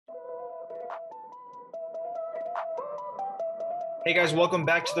Hey guys, welcome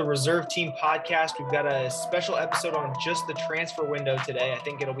back to the Reserve Team Podcast. We've got a special episode on just the transfer window today. I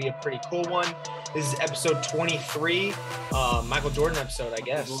think it'll be a pretty cool one. This is episode 23, Michael Jordan episode, I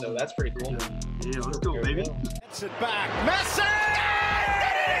guess. So that's pretty cool. Yeah, let's go, baby. Gets it back. Messi! Did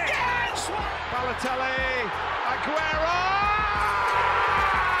it again! Balotelli, Aguero!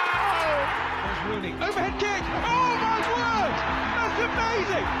 There's Rooney. Overhead kick. Oh my word! That's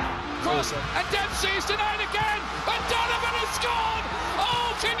amazing! Cross, and Dempsey's denied again, and Donovan has scored!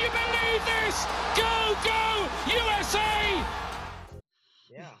 Oh, can you believe this? Go, USA!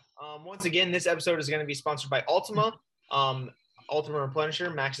 Yeah. Once again, this episode is going to be sponsored by Ultima. Ultima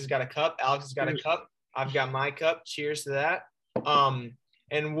Replenisher. Max has got a cup. Alex has got a cup. I've got my cup. Cheers to that.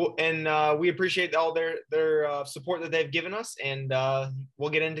 And we appreciate all their support that they've given us, and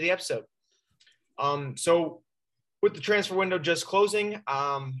we'll get into the episode. So with the transfer window just closing,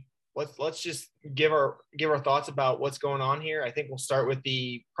 let's just give our thoughts about what's going on here. I think we'll start with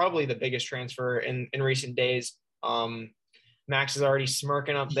probably the biggest transfer in recent days. Max is already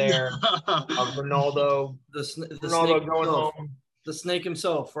smirking up there. Ronaldo going home. The snake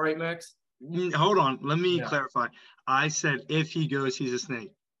himself, right, Max? Hold on. Let me clarify. I said if he goes, he's a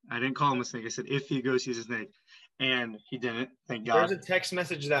snake. I didn't call him a snake. I said if he goes, he's a snake. And he didn't. Thank God. There's a text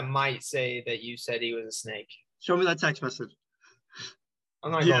message that might say that you said he was a snake. Show me that text message.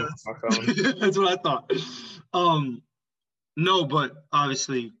 I'm not going to my phone. That's what I thought. No, but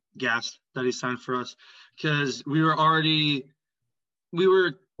obviously gassed that he signed for us because we were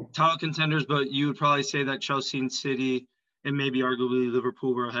title contenders, but you would probably say that Chelsea and City and maybe arguably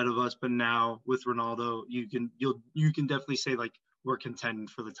Liverpool were ahead of us. But now with Ronaldo, you can definitely say like we're contending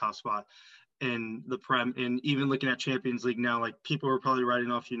for the top spot in the Prem. And even looking at Champions League now, like people were probably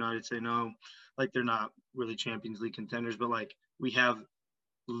writing off United, say no, like they're not really Champions League contenders, but like we have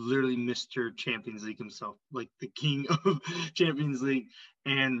literally Mr. Champions League himself, like the king of Champions League.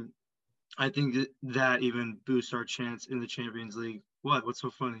 And I think that even boosts our chance in the Champions League. What's so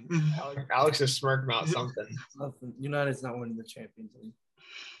funny? Alex is smirking about something. United's not winning the Champions League.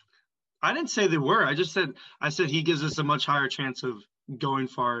 I didn't say they were. I said he gives us a much higher chance of going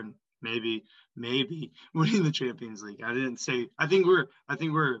far and maybe winning the Champions League. I didn't say I think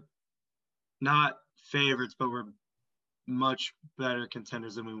we're not favorites, but we're much better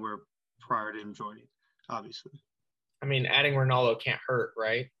contenders than we were prior to him joining, obviously. I mean, adding Ronaldo can't hurt,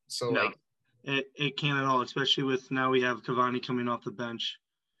 right? So no, it can't at all, especially with now we have Cavani coming off the bench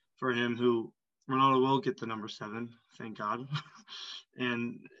for him, who Ronaldo will get the number 7, thank God.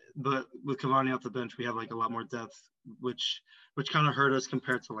 But with Cavani off the bench, we have like a lot more depth, which kind of hurt us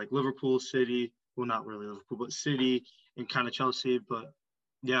compared to like Liverpool, City. Well, not really Liverpool, but City and kind of Chelsea. But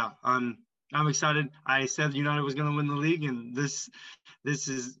yeah, I'm excited. I said United was going to win the league, and this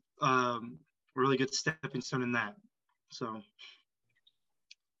is a really good stepping stone in that. So,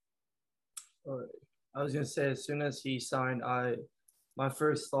 I was going to say, as soon as he signed, my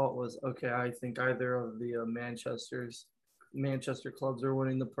first thought was, okay, I think either of the Manchester clubs are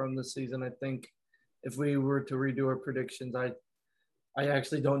winning the Prem this season. I think if we were to redo our predictions, I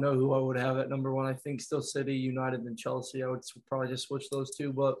actually don't know who I would have at number 1. I think still City, United, and Chelsea. I would probably just switch those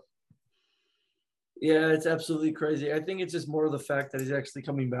two, but yeah, it's absolutely crazy. I think it's just more of the fact that he's actually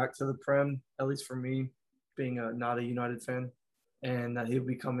coming back to the Prem, at least for me, being not a United fan, and that he'll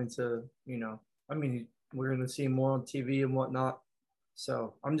be coming to, we're going to see him more on TV and whatnot.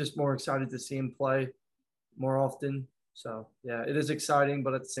 So I'm just more excited to see him play more often. So, yeah, it is exciting,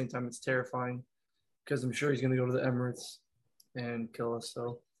 but at the same time, it's terrifying because I'm sure he's going to go to the Emirates and kill us.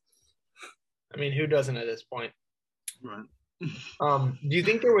 So, I mean, who doesn't at this point? Right. Do you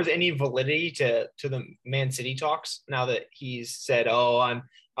think there was any validity to the Man City talks now that he's said, "Oh, I'm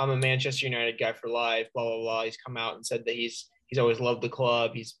a Manchester United guy for life," blah blah blah? He's come out and said that he's always loved the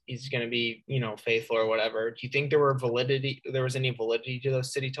club. He's going to be faithful or whatever. Do you think there was any validity to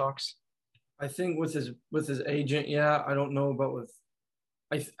those City talks? I think with his agent, yeah. I don't know about with.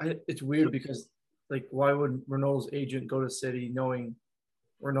 It's weird because like why would Ronaldo's agent go to City knowing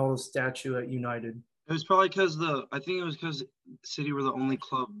Ronaldo's statue at United? It was probably because City were the only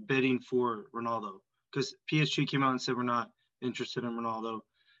club bidding for Ronaldo. Because PSG came out and said we're not interested in Ronaldo,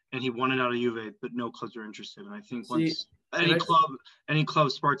 and he wanted out of Juve, but no clubs are interested. And I think once any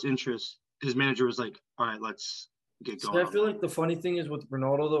club sparks interest, his manager was like, "All right, let's get going." I feel like the funny thing is with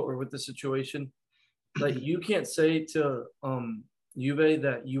Ronaldo though, or with the situation, like you can't say to Juve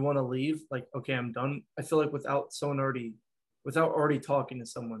that you want to leave. Like, okay, I'm done. I feel like without already talking to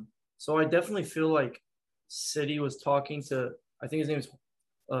someone. So I definitely feel like City was talking to, I think his name is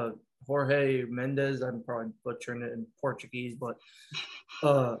Jorge Mendes. I'm probably butchering it in Portuguese, but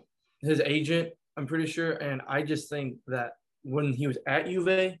his agent, I'm pretty sure. And I just think that when he was at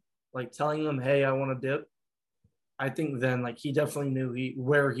Juve, like telling them, hey, I want to dip, I think then like he definitely knew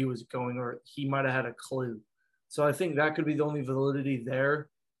where he was going, or he might have had a clue. So I think that could be the only validity there.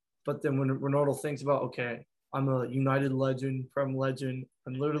 But then when Ronaldo thinks about, okay, I'm a United legend, Prem legend,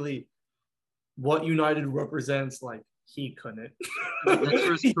 and literally what United represents, like he couldn't. That's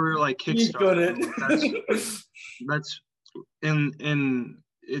for his career, like He kickstart. couldn't. That's in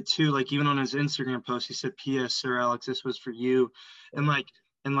it too. Like even on his Instagram post, he said, "P.S. Sir Alex, this was for you," and like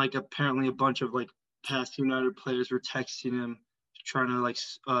apparently a bunch of like past United players were texting him, trying to like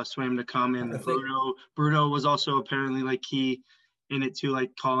sway him to come. And Bruno was also apparently like key in it too,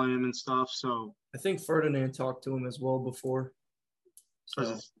 like calling him and stuff. So I think Ferdinand talked to him as well before.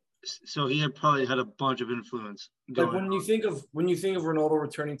 So he had probably had a bunch of influence. Like when you think of Ronaldo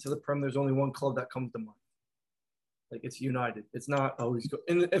returning to the Prem, there's only one club that comes to mind. Like it's United. It's not always go.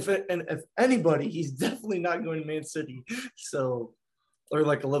 And if anybody, he's definitely not going to Man City. So, or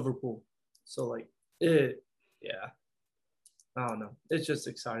like a Liverpool. So like yeah. I don't know. It's just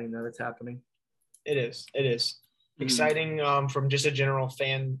exciting that it's happening. It is. Exciting from just a general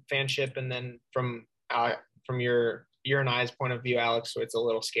fanship, and then from your and I's point of view, Alex. So it's a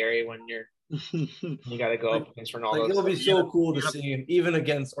little scary when you got to go up against Ronaldo. Like, it'll be so cool to see him, even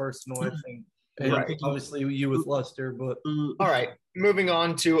against Arsenal, I think. And right. Obviously you with Leicester, but all right. Moving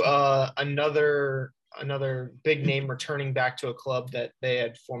on to another big name returning back to a club that they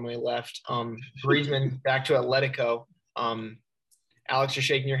had formerly left. Griezmann back to Atletico. Alex, you're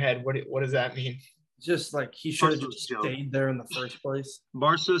shaking your head. What does that mean? Just like he should have just stayed there in the first place.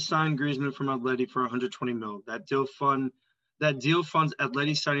 Barca signed Griezmann from Atleti for 120 mil. That deal funds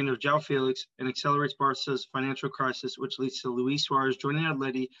Atleti's signing of João Felix and accelerates Barca's financial crisis, which leads to Luis Suarez joining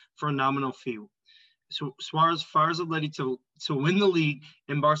Atleti for a nominal fee. So Suarez fires Atleti to win the league,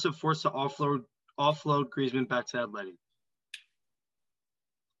 and Barca forced to offload Griezmann back to Atleti.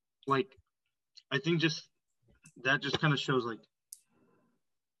 Like, I think that just kind of shows like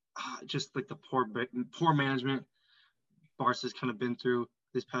just like the poor management Barca's kind of been through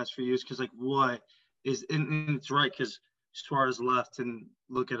this past few years. Because like what is and it's right because Suarez left, and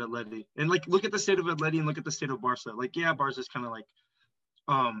look at Atleti, and like look at the state of Atleti and look at the state of Barca. Like Barca's kind of like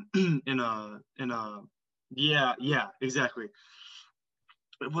exactly.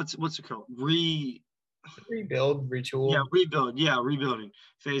 What's it called? Rebuild, retool. Rebuilding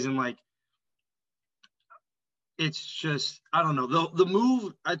phase, and like it's just I don't know. The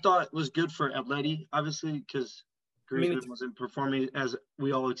move I thought was good for Atleti, obviously, because Griezmann wasn't performing as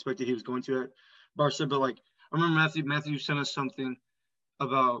we all expected he was going to at Barca. But like I remember Matthew sent us something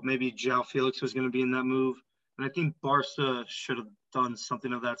about maybe João Felix was going to be in that move, and I think Barca should have done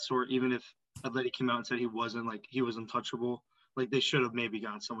something of that sort, even if Atleti came out and said he was untouchable. Like they should have maybe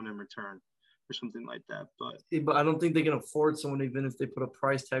gotten someone in return or something like that. But I don't think they can afford someone even if they put a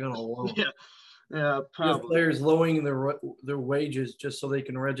price tag on a loan. Yeah, probably. Players lowering their wages just so they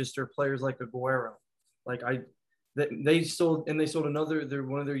can register players like Aguero. Like they sold one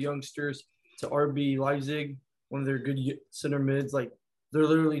of their youngsters to RB Leipzig, one of their good center mids. Like they're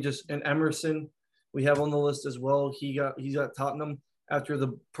literally just and Emerson we have on the list as well. He's got Tottenham after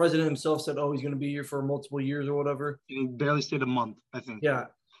the president himself said, oh, he's going to be here for multiple years or whatever. He barely stayed a month, I think. Yeah.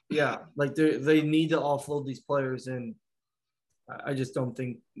 Like they need to offload these players, and I just don't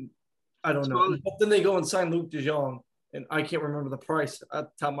think. I don't know. But then they go and sign Luke de Jong, and I can't remember the price at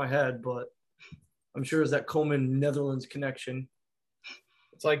the top of my head, but I'm sure it's that Coleman Netherlands connection.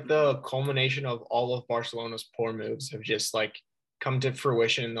 It's like the culmination of all of Barcelona's poor moves have just like come to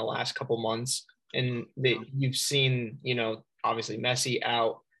fruition in the last couple months. And you've seen, obviously Messi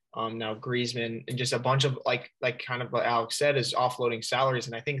out, now Griezmann, and just a bunch of like kind of what Alex said is offloading salaries.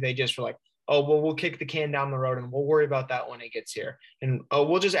 And I think they just were like, oh, well, we'll kick the can down the road and we'll worry about that when it gets here. And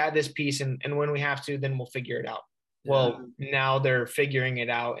we'll just add this piece. And when we have to, then we'll figure it out. Yeah. Well, now they're figuring it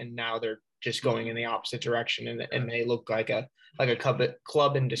out, and now they're just going in the opposite direction. And they look like a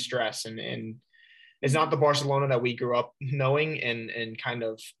club in distress. And it's not the Barcelona that we grew up knowing and kind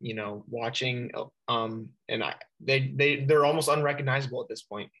of, watching. And they're almost unrecognizable at this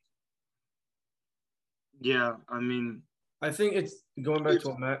point. Yeah, I mean, I think it's going back to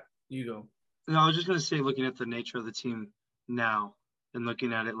what Matt, you go. No, I was just going to say, looking at the nature of the team now and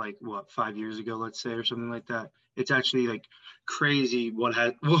looking at it like, 5 years ago, let's say, or something like that, it's actually like crazy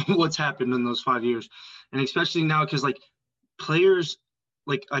what's happened in those 5 years. And especially now because like players,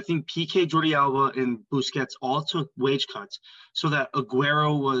 like I think Piqué, Jordi Alba, and Busquets all took wage cuts so that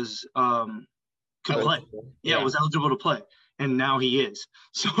Aguero was could play. Yeah, was eligible to play. And now he is.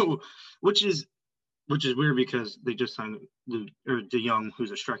 So which is weird because they just signed De Jong,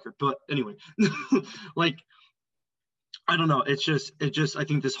 who's a striker. But anyway, like I don't know. It's just I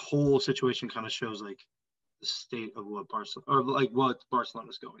think this whole situation kind of shows like the state of what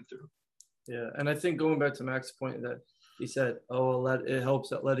Barcelona's going through. Yeah, and I think going back to Max's point that he said, it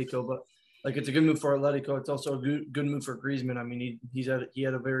helps Atletico, but like it's a good move for Atletico. It's also a good move for Griezmann. I mean, he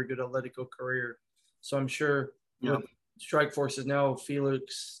had a very good Atletico career, so I'm sure with strike forces now,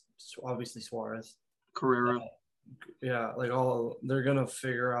 Felix, obviously Suarez, Carrera. They're gonna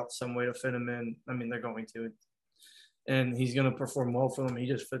figure out some way to fit him in. I mean, they're going to, and he's gonna perform well for them. He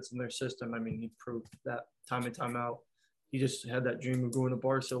just fits in their system. I mean, he proved that time and time out. He just had that dream of going to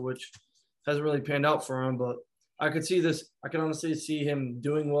Barca, which hasn't really panned out for him, but I could see this. I can honestly see him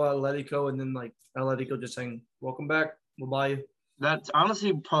doing well at Atletico, and then like Atletico just saying, "Welcome back, we'll buy you." That's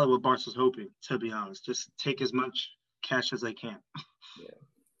honestly probably what Barca's hoping. To be honest, just take as much cash as they can. Yeah,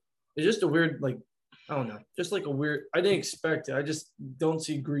 it's just a weird, like, I don't know, just like a weird. I didn't expect it. I just don't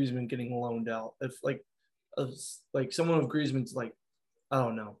see Griezmann getting loaned out. If like someone of Griezmann's like, I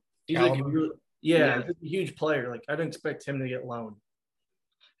don't know, he's like he's a huge player. Like I didn't expect him to get loaned.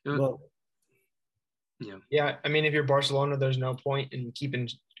 Well. Yeah. I mean, if you're Barcelona, there's no point in keeping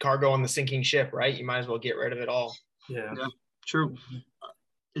cargo on the sinking ship, right? You might as well get rid of it all. Yeah, true.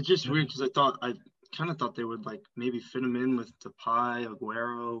 It's just weird because I kind of thought they would like maybe fit him in with Depay,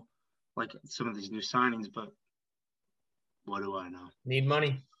 Aguero, like some of these new signings, but what do I know? Need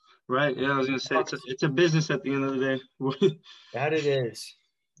money. Right. Yeah, I was gonna say it's a business at the end of the day. That it is.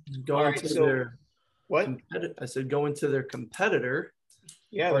 Going to their what? I said going to their competitor.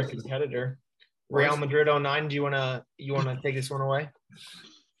 Yeah, their competitor. Real Madrid 09. Do you wanna take this one away?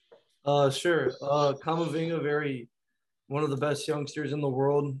 Sure. Camavinga, one of the best youngsters in the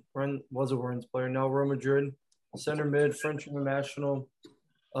world. Was a Rennes player. Now Real Madrid, center mid, French international.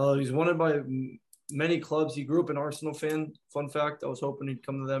 He's wanted by many clubs. He grew up an Arsenal fan. Fun fact. I was hoping he'd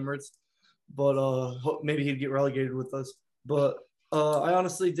come to the Emirates, but maybe he'd get relegated with us. But I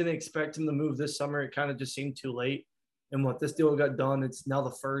honestly didn't expect him to move this summer. It kind of just seemed too late. And this deal got done. It's now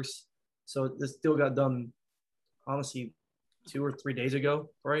the first. So this deal got done, honestly, 2 or 3 days ago,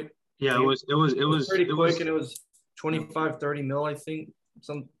 right? Yeah, it was pretty quick, and it was 25-30 mil, I think,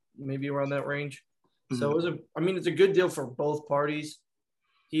 maybe around that range. Mm-hmm. So it's a good deal for both parties.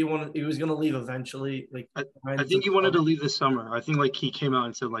 He was going to leave eventually. Like I think he wanted to leave this summer. I think like he came out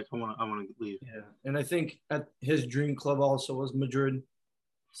and said like I want to leave. Yeah, and I think at his dream club also was Madrid.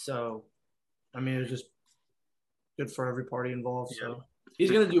 So, I mean, it was just good for every party involved. Yeah. So. He's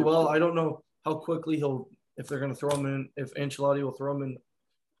going to do well. I don't know how quickly if they're going to throw him in, if Ancelotti will throw him in,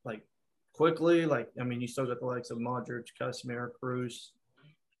 like, quickly. Like, I mean, you still got the likes of Modric, Casemiro, Cruz,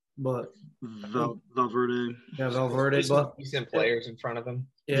 but Valverde. Yeah, Valverde. But decent players in front of him.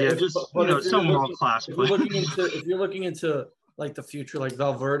 Yeah, some world class. If you're looking into like the future, like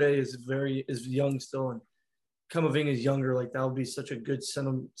Valverde is young still, and Camavinga is younger. Like that would be such a good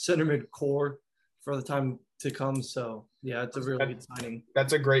center mid core for the time to come. So yeah, it's a really good signing.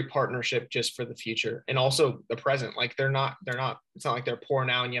 That's a great partnership just for the future and also the present. Like they're not it's not like they're poor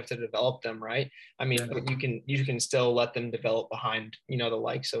now and you have to develop them, right? I mean, you can still let them develop behind, the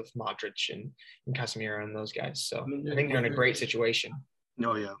likes of Modric and Casemiro and those guys. So I think they're in a great situation.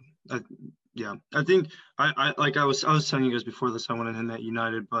 Oh yeah. I think I was telling you guys before this, I wanted him at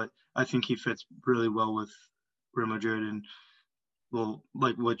United, but I think he fits really well with Real Madrid, and well,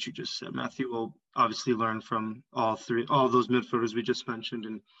 like what you just said, Matthew will obviously learn from all those midfielders we just mentioned,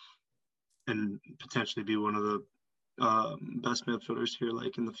 and potentially be one of the best midfielders here,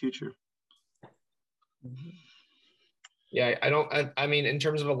 like in the future. Yeah, I mean, in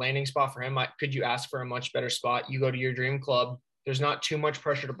terms of a landing spot for him, could you ask for a much better spot? You go to your dream club. There's not too much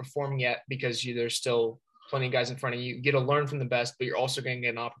pressure to perform yet because there's still plenty of guys in front of you. You get to learn from the best, but you're also going to get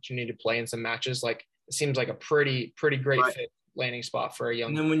an opportunity to play in some matches. Like it seems like a pretty great fit landing spot for a young.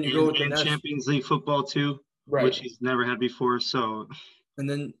 And then when you go to Champions League football too, which he's never had before. So. And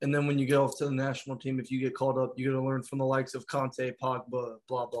then when you get off to the national team, if you get called up, you're gonna learn from the likes of Conte, Pogba,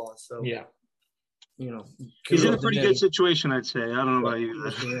 blah blah. So yeah, he's in a pretty good situation, I'd say. I don't know about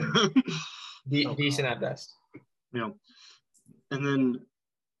you. Decent at best. Yeah. And then,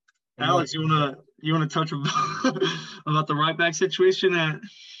 Alex, you wanna touch about the right back situation at?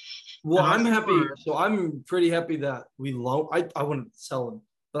 Well, I'm happy. So I'm pretty happy that we loan. I wouldn't sell him,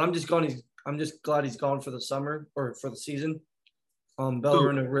 but I'm just glad he's gone for the summer or for the season.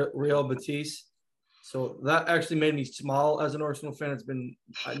 Bellerin and Real Betis. So that actually made me smile as an Arsenal fan. It's been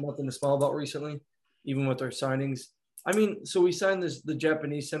nothing to smile about recently, even with our signings. I mean, so we signed the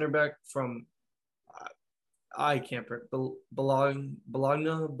Japanese center back from I can't Bologna.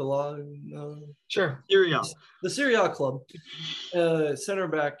 Sure. Serie A. The Serie A club. Center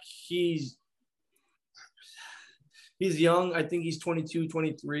back. He's He's young. I think he's 22,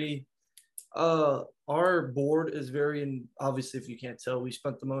 23. Our board is very, obviously, if you can't tell, we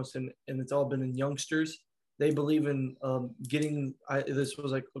spent the most and it's all been in youngsters. They believe in getting, this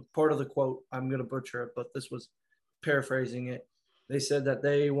was like part of the quote, I'm going to butcher it, but this was paraphrasing it. They said that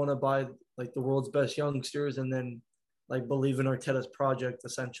they want to buy like the world's best youngsters and then like believe in Arteta's project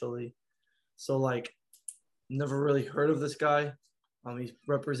essentially. So like never really heard of this guy. He's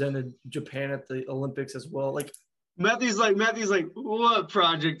represented Japan at the Olympics as well. Like Matthew's like, what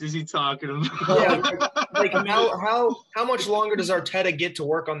project is he talking about? Yeah, like how much longer does Arteta get to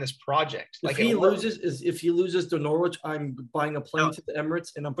work on this project? Like if he loses to Norwich, I'm buying a plane to the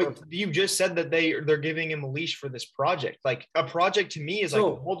Emirates and I'm. But you just said that they're giving him a leash for this project. Like a project to me is like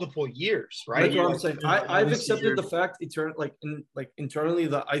multiple years, right? That's what I'm saying. I've accepted the fact internally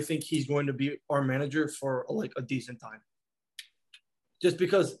that I think he's going to be our manager for like a decent time. Just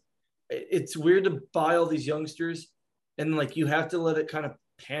because it's weird to buy all these youngsters and like you have to let it kind of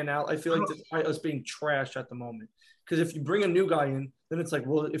pan out. I feel like despite us being trashed at the moment. Because if you bring a new guy in, then it's like,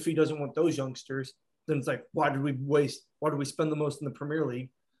 well, if he doesn't want those youngsters, then it's like, why did we spend the most in the Premier League?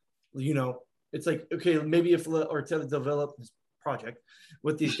 You know, it's like, okay, maybe if Arteta develop his project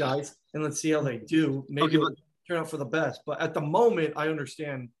with these guys and let's see how they do. Maybe it'll turn out for the best. But at the moment, I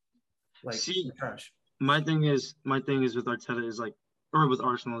understand like trash. My thing is with Arteta is like, or with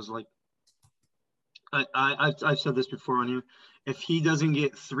Arsenal is like, I've said this before on here. If he doesn't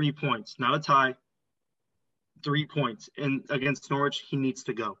get 3 points, not a tie, 3 points against Norwich, he needs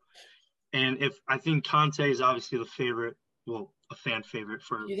to go. And I think Conte is obviously the favorite, well, a fan favorite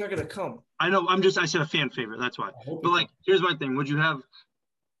for. He's not gonna come. I know. I said a fan favorite. That's why. But like, here's my thing: would you have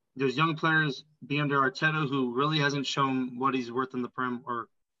those young players be under Arteta, who really hasn't shown what he's worth in the Prem, or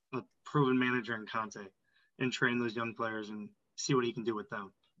a proven manager in Conte, and train those young players and see what he can do with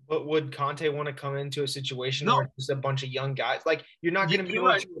them? But would Conte want to come into a situation where it's just a bunch of young guys? Like you're not going to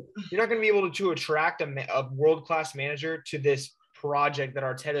be able to attract a world-class manager to this project that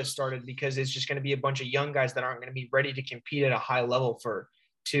Arteta started, because it's just going to be a bunch of young guys that aren't going to be ready to compete at a high level for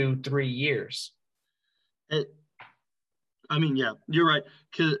 2-3 years. I mean, yeah, you're right.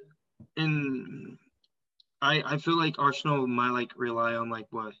 Cause I feel like Arsenal might like rely on like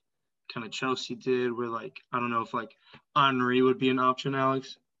what kind of Chelsea did, where like I don't know if like Henry would be an option,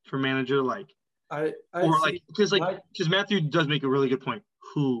 Alex, for manager, like because Matthew does make a really good point.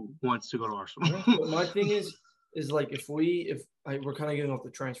 Who wants to go to Arsenal? My thing is like we're kind of getting off the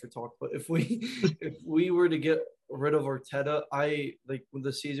transfer talk, but if we were to get rid of Arteta, like with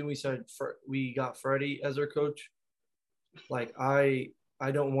the season we said we got Freddie as our coach. Like I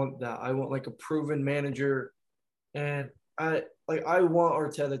don't want that. I want like a proven manager, and I want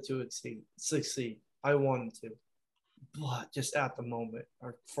Arteta to succeed. I want him to. But just at the moment,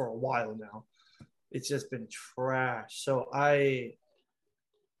 or for a while now, it's just been trash. So I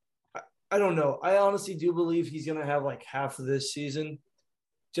don't know. I honestly do believe he's going to have like half of this season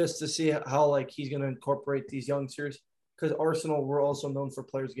just to see how like he's going to incorporate these youngsters. Because Arsenal, we're also known for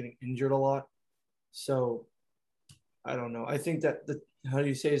players getting injured a lot. So I don't know. I think that how do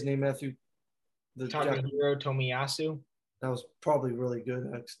you say his name, Matthew? Takahiro Tomiyasu. That was probably really good,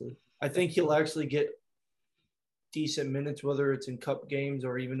 actually. I think he'll actually get decent minutes, whether it's in cup games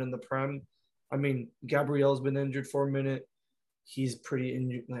or even in the Prem. I mean, Gabriel's been injured for a minute. He's pretty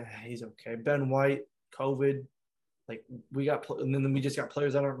injured. He's okay. Ben White, COVID. Like and then we just got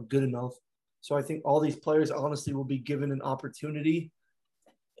players that aren't good enough. So I think all these players honestly will be given an opportunity,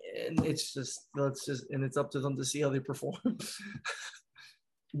 and it's up to them to see how they perform.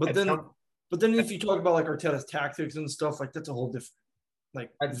 But then if you talk about like Arteta's tactics and stuff, like that's a whole different.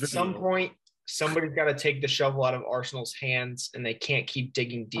 Like at some point, somebody's got to take the shovel out of Arsenal's hands, and they can't keep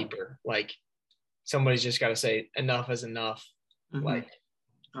digging deeper. Like somebody's just got to say enough is enough. Mm-hmm. Like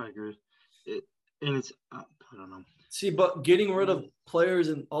I agree, and it's I don't know. See, but getting rid of players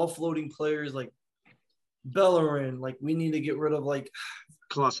and offloading players like Bellerin, like we need to get rid of like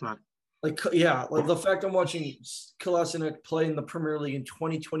Kolasinac. Like yeah, like the fact I'm watching Kolasinac play in the Premier League in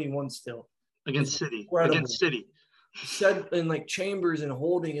 2021 still against City. Incredible. Against City. Said and like Chambers and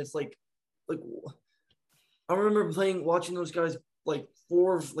Holding, it's like I remember watching those guys like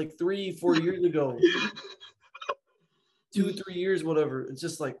 3-4 years ago, 2-3 years, whatever. It's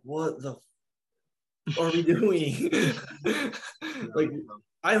just like, what the are we doing? Like,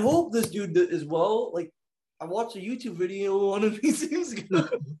 I hope this dude is well. Like, I watched a YouTube video on him. He seems good.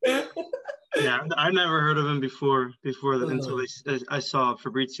 Yeah, I never heard of him before until I saw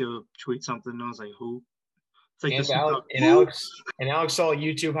Fabrizio tweet something, and I was like, who? It's like Alex saw a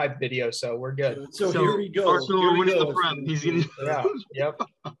YouTube hype video, so we're good. So here we go. Arsenal winning the Prem. He's gonna. Yeah. Yep.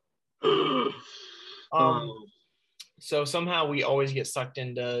 So somehow we always get sucked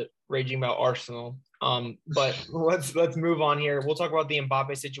into raging about Arsenal. But let's move on here. We'll talk about the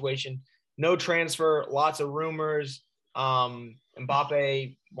Mbappe situation. No transfer, lots of rumors.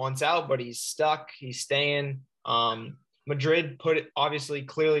 Mbappe wants out, but he's stuck. He's staying. Madrid obviously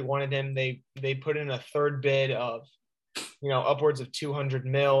clearly wanted him. They put in a third bid of, upwards of 200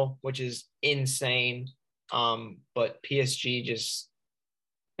 mil, which is insane. But PSG just,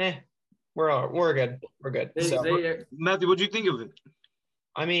 we're good. We're good. Matthew, what do you think of it?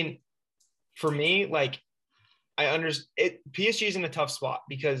 I mean, for me, like, I understand it. PSG is in a tough spot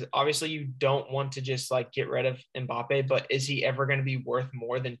because obviously you don't want to just like get rid of Mbappe, but is he ever going to be worth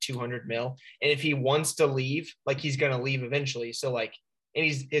more than 200 mil? And if he wants to leave, like, he's going to leave eventually. So like, and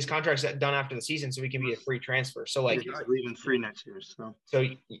his contract's done after the season, so he can be a free transfer. So like, he's leaving free next year. So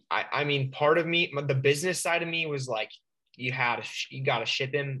I mean, part of me, the business side of me was like, you got to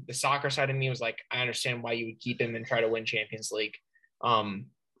ship him. The soccer side of me was like, I understand why you would keep him and try to win Champions League.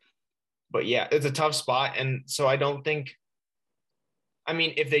 But yeah, it's a tough spot. And so I don't think, I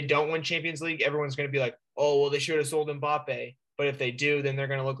mean, if they don't win Champions League, everyone's going to be like, oh, well, they should have sold Mbappe. But if they do, then they're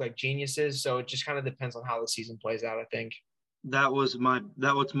going to look like geniuses. So it just kind of depends on how the season plays out, I think. That was my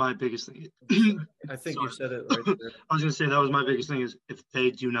biggest thing. I think you said it right there. I was going to say that was my biggest thing is if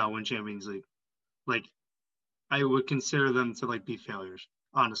they do not win Champions League, like, I would consider them to like be failures,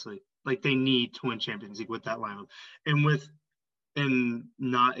 honestly. Like, they need to win Champions League with that lineup. And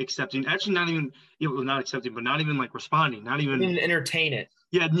not accepting, actually not even, not accepting, but not even like responding, not even entertain it.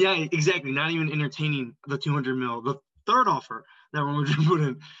 Yeah, exactly. Not even entertaining the 200 mil, the third offer that Real Madrid put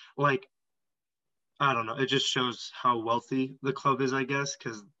in. Like, I don't know. It just shows how wealthy the club is, I guess,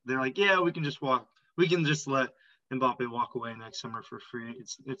 because they're like, yeah, we can just let Mbappe walk away next summer for free.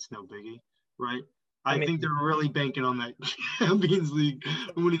 It's no biggie, right? I think they're really banking on that Champions League,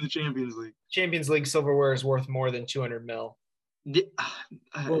 winning the Champions League. Champions League silverware is worth more than 200 mil.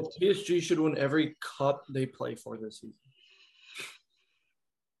 Well, PSG should win every cup they play for this season.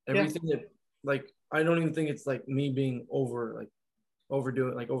 Everything that, like, I don't even think it's like me being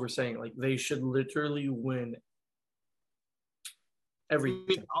overdoing, like oversaying. Like, they should literally win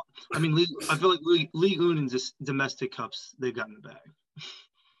everything. I mean, I feel like Ligue 1 and just domestic cups they've got in the bag.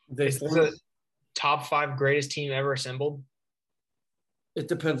 Is this a top 5 greatest team ever assembled? It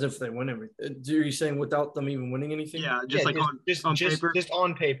depends if they win everything. Are you saying without them even winning anything? Yeah, on paper. Just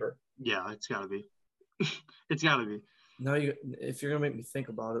on paper. Yeah, it's got to be. It's got to be. Now, if you're gonna make me think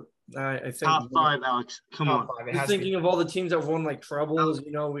about it, I think top 5, Alex. Come on. You're thinking of all the teams that have won like trebles.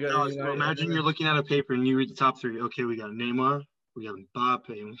 We got. Alex, imagine you're looking at a paper and you read the top 3. Okay, we got Neymar, we got Mbappe,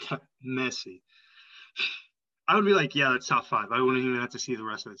 and we got Messi. I would be like, yeah, that's top 5. I wouldn't even have to see the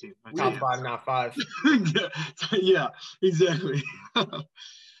rest of the team. Top 5, not 5. Yeah, exactly.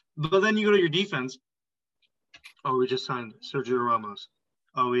 But then you go to your defense. Oh, we just signed Sergio Ramos.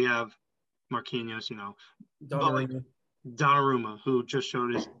 Oh, we have Marquinhos, Donnarumma, who just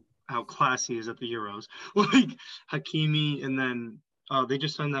showed how classy he is at the Euros. Like Hakimi, and then they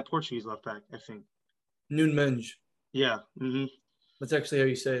just signed that Portuguese left back, I think. Nuno Mendes. Yeah. Mm-hmm. That's actually how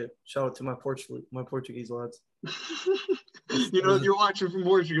you say it. Shout out to my Portuguese lads. You're watching from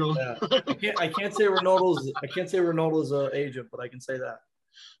Portugal. Yeah. I can't say Ronaldo's agent, but I can say that.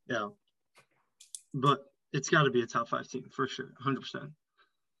 Yeah. But it's got to be a top 5 team for sure, 100%.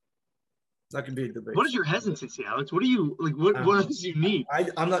 That could be a debate. What is your hesitancy, Alex? What do you like? What else do you need?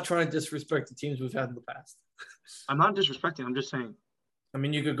 I'm not trying to disrespect the teams we've had in the past. I'm not disrespecting. I'm just saying. I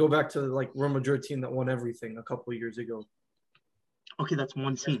mean, you could go back to like Real Madrid team that won everything a couple of years ago. Okay, that's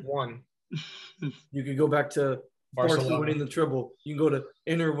one team. That's one. You could go back to Barcelona Barca winning the treble. You can go to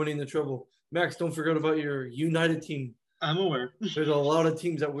Inter winning the treble. Max, don't forget about your United team. I'm aware. There's a lot of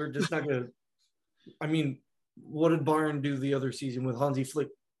teams that we're just not going to – I mean, what did Bayern do the other season with Hansi Flick?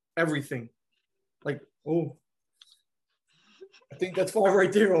 Everything. Like, oh. I think that's 5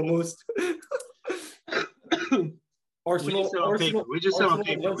 right there almost. Arsenal. We just said on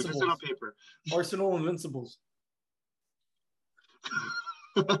paper. Arsenal Invincibles.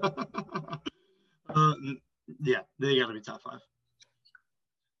 Yeah, they got to be top 5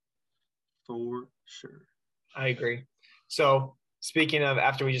 for sure. I agree. So speaking of,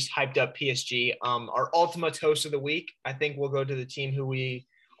 after we just hyped up PSG, our ultimate host of the week, I think we'll go to the team who we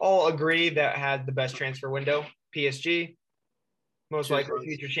all agree that had the best transfer window, PSG. Most likely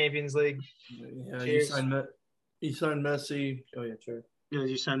future Champions League. Yeah, you signed Messi. Oh yeah, sure. Yeah,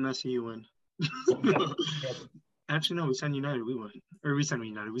 you signed Messi, you win. Actually, no, we signed United, we win. Or we signed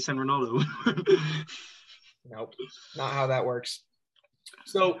United, we signed Ronaldo. Nope, not how that works.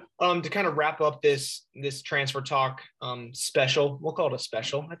 So to kind of wrap up this transfer talk special, we'll call it a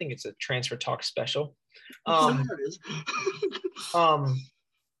special. I think it's a transfer talk special.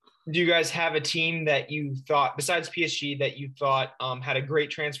 Do you guys have a team that you thought, besides PSG, that you thought had a great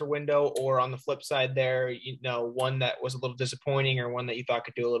transfer window, or on the flip side there, one that was a little disappointing, or one that you thought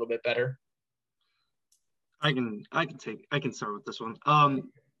could do a little bit better? I can start with this one.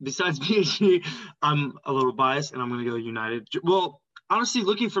 Besides PSG, I'm a little biased, and I'm going to go United. Well, honestly,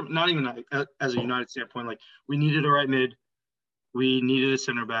 looking from not even as a United standpoint, like we needed a right mid, we needed a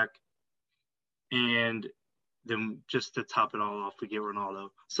center back, and then just to top it all off, we get Ronaldo.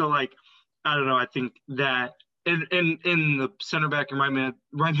 So like, I don't know. I think that in the center back and right mid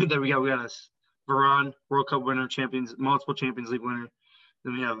that we got us Varane, World Cup winner, multiple Champions League winner.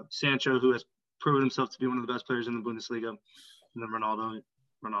 Then we have Sancho, who has proven himself to be one of the best players in the Bundesliga, and then Ronaldo.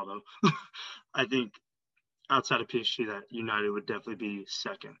 I think outside of PSG, that United would definitely be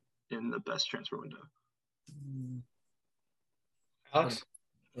second in the best transfer window. Alex?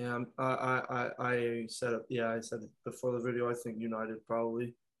 Yeah, I said it. Yeah, I said it before the video. I think United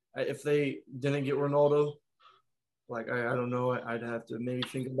probably. If they didn't get Ronaldo, like I don't know, I'd have to maybe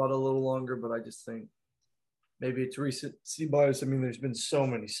think about it a little longer. But I just think maybe it's recency bias. I mean, there's been so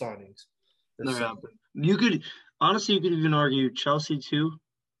many signings. You could even argue Chelsea too.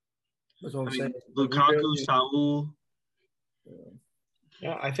 That's what I'm saying. Lukaku, Saul.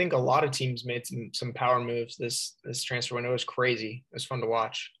 Yeah, I think a lot of teams made some power moves. This transfer window was crazy. It was fun to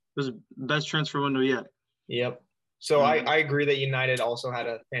watch. It was the best transfer window yet. Yep. So I agree that United also had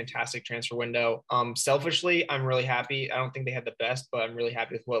a fantastic transfer window. Selfishly, I'm really happy. I don't think they had the best, but I'm really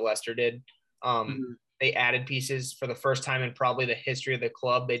happy with what Leicester did. They added pieces for the first time in probably the history of the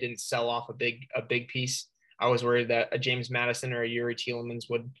club. They didn't sell off a big piece. I was worried that a James Maddison or a Yuri Tielemans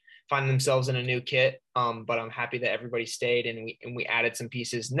would find themselves in a new kit. But I'm happy that everybody stayed and we added some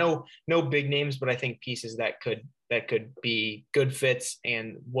pieces. No big names, but I think pieces that could be good fits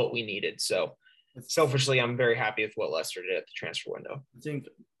and what we needed. So selfishly, I'm very happy with what Leicester did at the transfer window. I think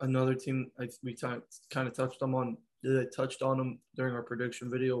another team we kind of touched on them during our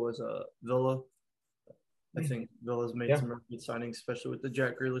prediction video was Villa. I think Villa's made some really good signings, especially with the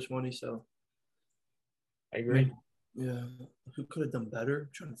Jack Grealish money. So I agree. Yeah, who could have done better? I'm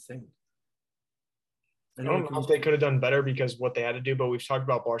trying to think. I don't know if they could have done better because what they had to do, but we've talked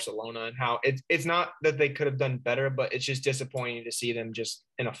about Barcelona and how it's not that they could have done better, but it's just disappointing to see them just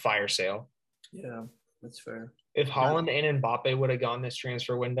in a fire sale. Yeah, that's fair. If Haaland and Mbappe would have gone this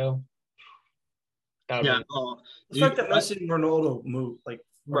transfer window, the fact that Messi and Ronaldo moved,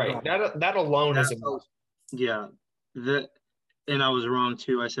 right, that alone is a move. Yeah, and I was wrong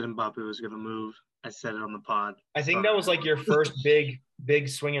too. I said Mbappe was going to move. I said it on the pod. I think that was like your first big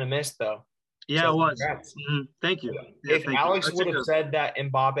swing and a miss, though. Yeah, so it was. Thank you. Yeah, if Alex would have said that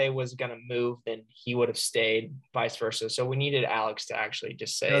Mbappe was going to move, then he would have stayed, vice versa. So we needed Alex to actually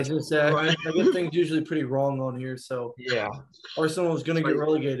just say I get things usually pretty wrong on here. So yeah, Arsenal was going to get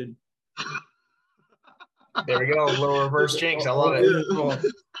relegated. There we go. A little reverse jinx. I love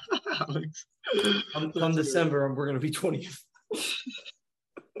it. Alex. Come December, we're going to be 20th.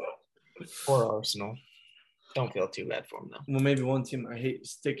 Poor Arsenal. Don't feel too bad for them, though. Well, maybe one team I hate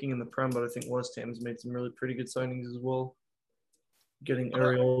sticking in the Prem, but I think West Ham's made some really pretty good signings as well. Getting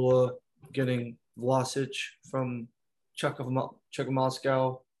Areola, getting Vlasic from Czech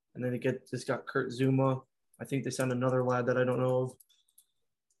Moscow, and then they just got Kurt Zuma. I think they signed another lad that I don't know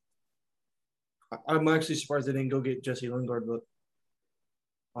of. I'm actually surprised they didn't go get Jesse Lingard, but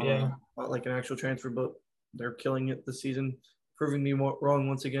not like an actual transfer, but they're killing it this season, proving me wrong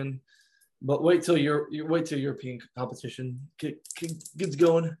once again. But wait till European competition gets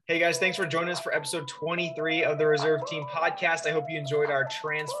going. Hey guys, thanks for joining us for episode 23 of the Reserve Team Podcast. I hope you enjoyed our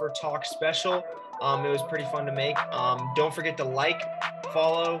transfer talk special. It was pretty fun to make. Don't forget to like,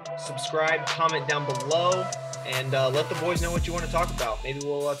 follow, subscribe, comment down below, and let the boys know what you want to talk about. Maybe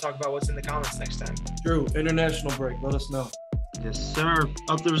we'll talk about what's in the comments next time. Drew, international break. Let us know. Yes, sir.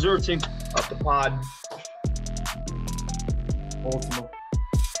 Up the Reserve Team. Up the pod. Ultima.